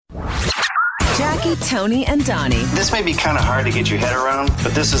Jackie, Tony, and Donnie. This may be kind of hard to get your head around,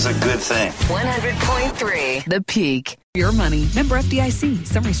 but this is a good thing. 100.3 The Peak. Your money. Member FDIC.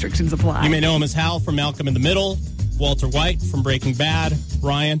 Some restrictions apply. You may know him as Hal from Malcolm in the Middle, Walter White from Breaking Bad,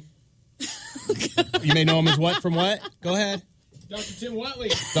 Ryan. You may know him as what from what? Go ahead. Dr. Tim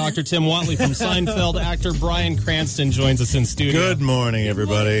Watley. Dr. Tim Watley from Seinfeld. Actor Bryan Cranston joins us in studio. Good morning,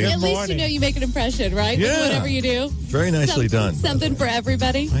 everybody. At least you know you make an impression, right? Yeah. With whatever you do. Very nicely done. Something for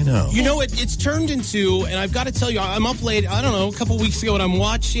everybody. I know. You know, it's turned into, and I've got to tell you, I'm up late, I don't know, a couple weeks ago, and I'm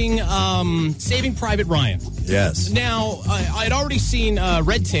watching Saving Private Ryan. Yes. Now, I'd already seen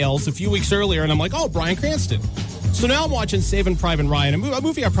Red Tails a few weeks earlier, and I'm like, oh, Bryan Cranston. So now I'm watching Saving Private Ryan, a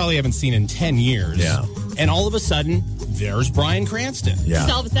movie I probably haven't seen in 10 years. Yeah. And all of a sudden, there's Bryan Cranston. Yeah.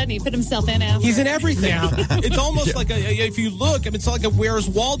 So all of a sudden, he put himself in after. He's in everything. It's almost like, if you look, it's like a Where's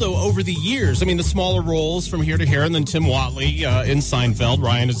Waldo over the years. I mean, the smaller roles from here to here, and then Tim Watley in Seinfeld.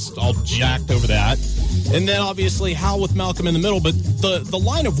 Ryan is all jacked over that. And then, obviously, Hal with Malcolm in the Middle. But the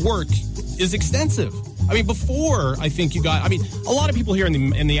line of work is extensive. I mean, before, I think you got, a lot of people here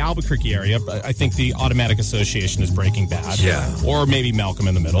in the Albuquerque area, I think the automatic association is Breaking Bad. Yeah. Or maybe Malcolm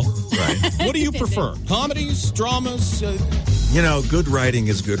in the Middle. Right. What do you prefer? Comedies, dramas? You know, good writing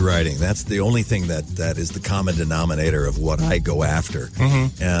is good writing. That's the only thing that is the common denominator of what I go after.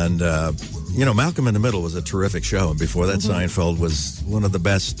 Mm-hmm. And, Malcolm in the Middle was a terrific show. And before that, Seinfeld was one of the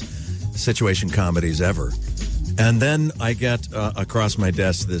best situation comedies ever. And then I get across my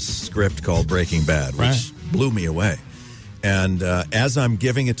desk this script called Breaking Bad, which blew me away. And as I'm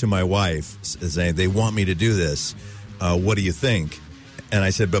giving it to my wife, saying, they want me to do this, what do you think? And I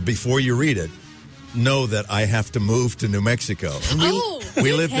said, but before you read it, know that I have to move to New Mexico. And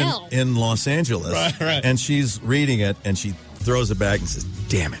we live in Los Angeles. Right. And she's reading it, and she throws it back and says,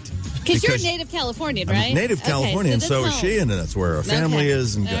 damn it. Because you're a native Californian, right? I'm native Californian, and so is she, and that's where her family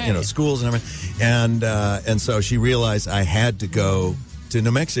is, and schools and everything. And so she realized I had to go to New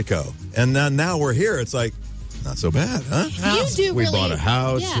Mexico, and now we're here. It's like not so bad, huh? We bought a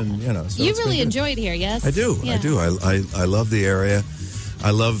house, and So you really enjoy it here, yes? I do. Yeah. I do. I love the area. I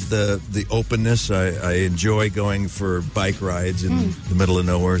love the openness. I enjoy going for bike rides in the middle of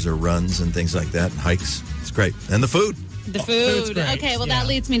nowhere, or runs and things like that, hikes. It's great, and the food. The food. Okay, well, that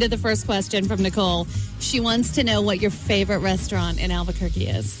leads me to the first question from Nicole. She wants to know what your favorite restaurant in Albuquerque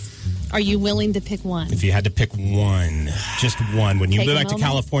is. Are you willing to pick one? If you had to pick one, just one. When you go back to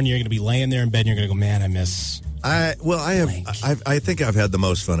California, you're going to be laying there in bed and you're going to go, man, I miss... I think I've had the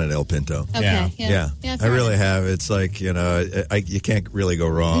most fun at El Pinto. Okay, yeah. I really have. It's like, you can't really go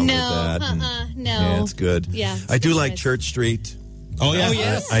wrong with that. No. Yeah, it's good. Yeah. I do like Church Street. Oh, yeah.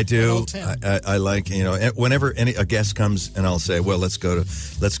 Yes. I do. I like, whenever a guest comes and I'll say, well, let's go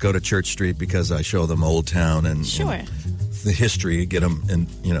to Church Street, because I show them Old Town and the history, get them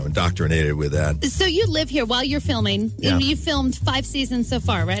indoctrinated with that. So you live here while you're filming. Yeah. And you filmed 5 seasons so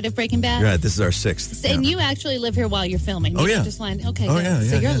far, right, of Breaking Bad? Right, this is our 6th. And you actually live here while you're filming. Oh, yeah. Okay, good.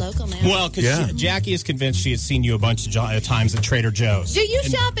 So you're local now. Well, because Jackie is convinced she has seen you a bunch of times at Trader Joe's. Do you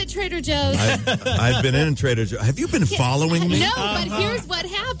shop at Trader Joe's? I've been in Trader Joe's. Have you been following me? No, but here's what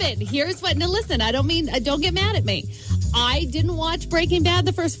happened. Now listen, don't get mad at me. I didn't watch Breaking Bad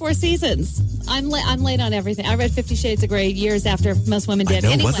the first 4 seasons. I'm late on everything. I read 50 Shades of Grey years after most women did.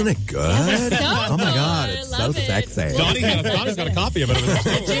 I know, wasn't it good? Oh my God, it's so sexy. Donnie's got a copy of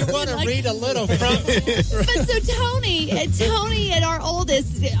it. Do you want to read a little from it? But so Tony and our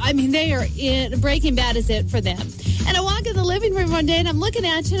oldest, they are in Breaking Bad is it for them. And I walk in the living room one day and I'm looking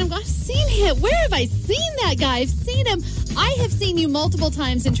at you and I'm going, I've seen him. Where have I seen that guy? I've seen him. I have seen you multiple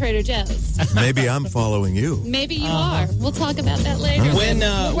times in Trader Joe's. Maybe I'm following you. Maybe you are. We'll talk about that later.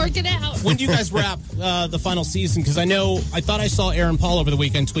 We'll work it out. When do you guys wrap the final season? Because I thought I saw Aaron Paul over the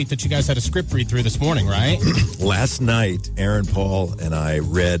weekend tweet that you guys had a script read through this morning, right? Last night, Aaron Paul and I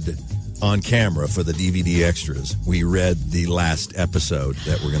read on camera for the DVD extras. We read the last episode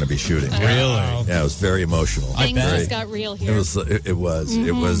that we're going to be shooting. Really? Yeah, it was very emotional. Things just got real here. It was. Mm-hmm.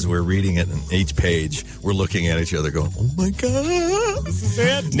 It was. We're reading it, and each page we're looking at each other, going, "Oh my God, this is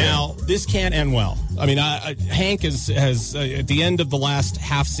it." Now this can't end well. Hank has at the end of the last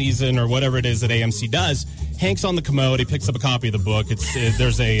half season or whatever it is that AMC does. Hank's on the commode. He picks up a copy of the book.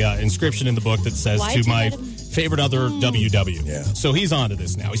 There's a inscription in the book that says, "To my favorite other WW." Yeah. So he's on to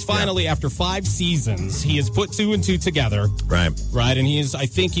this now. He's finally, after 5 seasons, he has put 2 and 2 together. Right. And I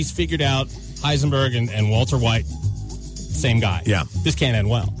think he's figured out Heisenberg and Walter White, same guy. Yeah. This can't end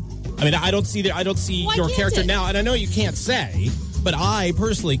well. I don't see your character now, and I know you can't say, but I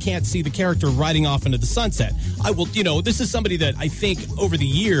personally can't see the character riding off into the sunset. I will, this is somebody that I think over the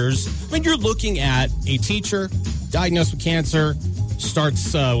years, when you're looking at a teacher diagnosed with cancer,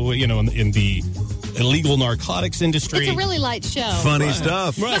 starts, in the illegal narcotics industry. It's a really light show. Funny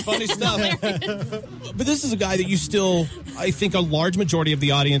stuff. Right, funny stuff. But this is a guy that you still, I think, a large majority of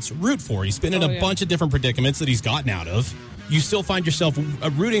the audience root for. He's been in a bunch of different predicaments that he's gotten out of. You still find yourself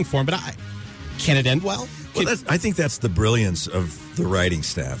rooting for him, but can it end well? I think that's the brilliance of the writing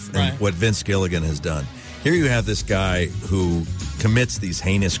staff and Right. what Vince Gilligan has done. Here you have this guy who commits these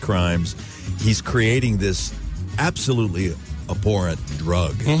heinous crimes. He's creating this absolutely abhorrent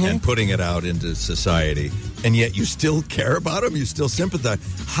drug and putting it out into society, and yet you still care about him, you still sympathize.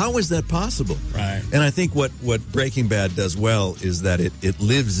 How is that possible? Right. And I think what Breaking Bad does well is that it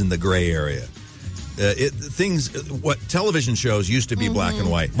lives in the gray area. What television shows used to be black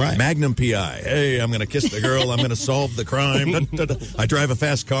and white. Right. Magnum PI. Hey, I'm going to kiss the girl. I'm going to solve the crime. I drive a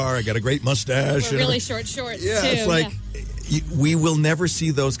fast car. I got a great mustache. We're really short shorts, Yeah, too. it's like we will never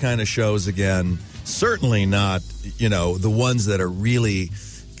see those kind of shows again. Certainly not, the ones that are really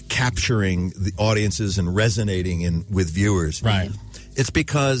capturing the audiences and resonating with viewers. Right. It's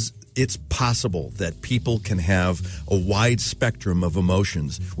because it's possible that people can have a wide spectrum of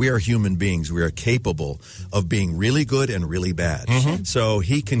emotions. We are human beings. We are capable of being really good and really bad. So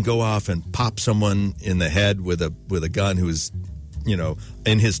he can go off and pop someone in the head with a gun who's,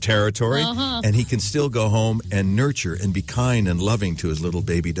 in his territory, and he can still go home and nurture and be kind and loving to his little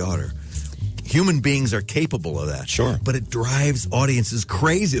baby daughter. Human beings are capable of that. Sure. But it drives audiences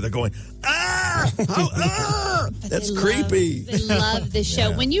crazy. They're going, that's creepy. They love this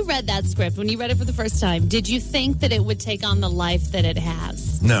show. Yeah. When you read that script, when you read it for the first time, did you think that it would take on the life that it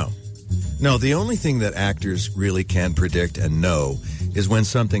has? No, the only thing that actors really can predict and know is when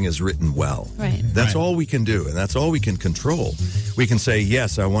something is written well. Right. That's Right. all we can do, and that's all we can control. We can say,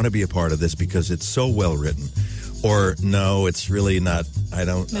 yes, I want to be a part of this because it's so well written. Or, no, it's really not,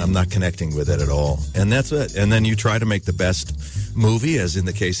 I'm not connecting with it at all. And that's it. And then you try to make the best movie, as in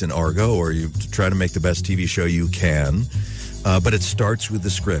the case in Argo, or you try to make the best TV show you can. But it starts with the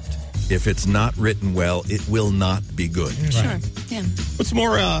script. If it's not written well, it will not be good. Sure. Yeah. What's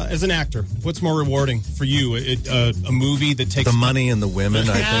more, as an actor, what's more rewarding for you? A movie that takes The money and the women,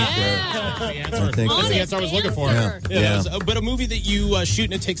 I think. That's the answer I was looking for. Yeah. But a movie that you shoot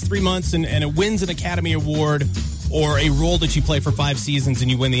and it takes 3 months and it wins an Academy Award, or a role that you play for 5 seasons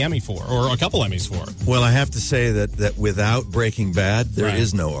and you win the Emmy for, or a couple Emmys for. Well, I have to say that without Breaking Bad, there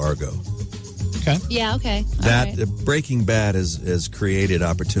is no Argo. Okay. Yeah, okay. All That right. Breaking Bad has created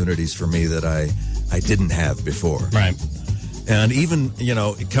opportunities for me that I didn't have before. Right. And even,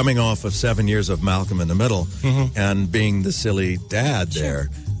 coming off of 7 years of Malcolm in the Middle and being the silly dad there,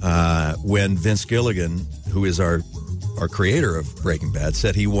 when Vince Gilligan, who is our creator of Breaking Bad,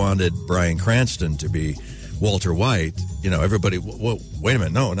 said he wanted Bryan Cranston to be Walter White, everybody, whoa, wait a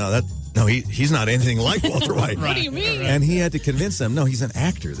minute, he's not anything like Walter White. What do you mean? And he had to convince them, no, he's an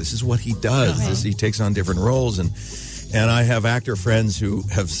actor. This is what he does. He takes on different roles. And I have actor friends who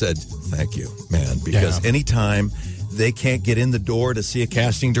have said, thank you, man, because anytime they can't get in the door to see a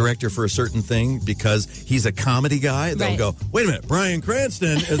casting director for a certain thing because he's a comedy guy, they'll go, wait a minute, Bryan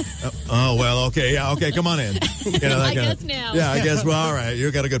Cranston is, okay, come on in. I guess now. Yeah, I guess, well, all right,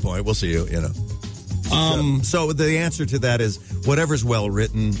 you got a good point. We'll see you, So the answer to that is whatever's well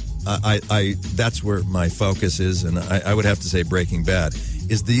written. I that's where my focus is, and I would have to say Breaking Bad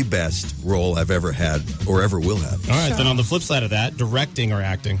is the best role I've ever had or ever will have. All right, then on the flip side of that, directing or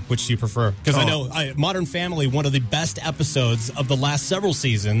acting, which do you prefer? Because I know Modern Family, one of the best episodes of the last several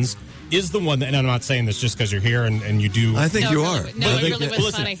seasons, is the one that, and I'm not saying this just because you're here and you do. I think you are. No, it really was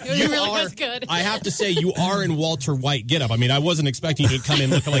Listen, funny. It really was good. I have to say, you are in Walter White getup. I mean, I wasn't expecting you to come in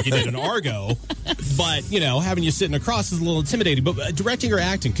looking like you did in Argo, but, having you sitting across is a little intimidating. But directing or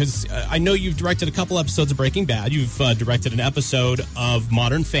acting, because I know you've directed a couple episodes of Breaking Bad. You've directed an episode of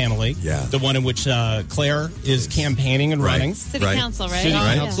Modern Family. Yeah. The one in which Claire is campaigning and running. City Council, right? City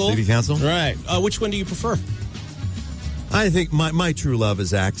Oh, Council. City Council. Right. Which one do you prefer? I think my true love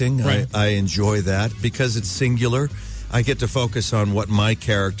is acting. Right. I enjoy that because it's singular. I get to focus on what my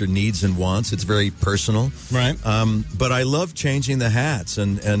character needs and wants. It's very personal. Right. But I love changing the hats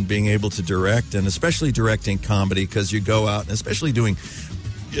and being able to direct, and especially directing comedy, because you go out, and especially doing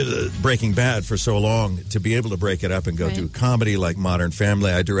Breaking Bad for so long, to be able to break it up and go do comedy like Modern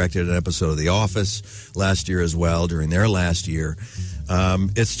Family. I directed an episode of The Office last year as well, during their last year.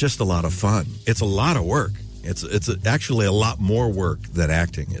 It's just a lot of fun. It's a lot of work. It's actually a lot more work than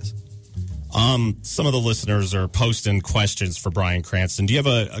acting is. Some of the listeners are posting questions for Bryan Cranston. Do you have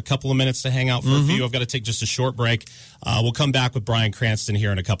a couple of minutes to hang out for a few? I've got to take just a short break. We'll come back with Bryan Cranston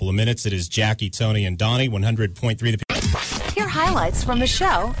here in a couple of minutes. It is Jackie, Tony, and Donnie, 100.3 The Peak. Hear highlights from the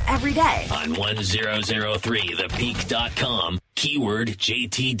show every day. On 1003thepeak.com, keyword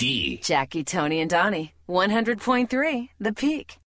JTD. Jackie, Tony, and Donnie, 100.3 The Peak.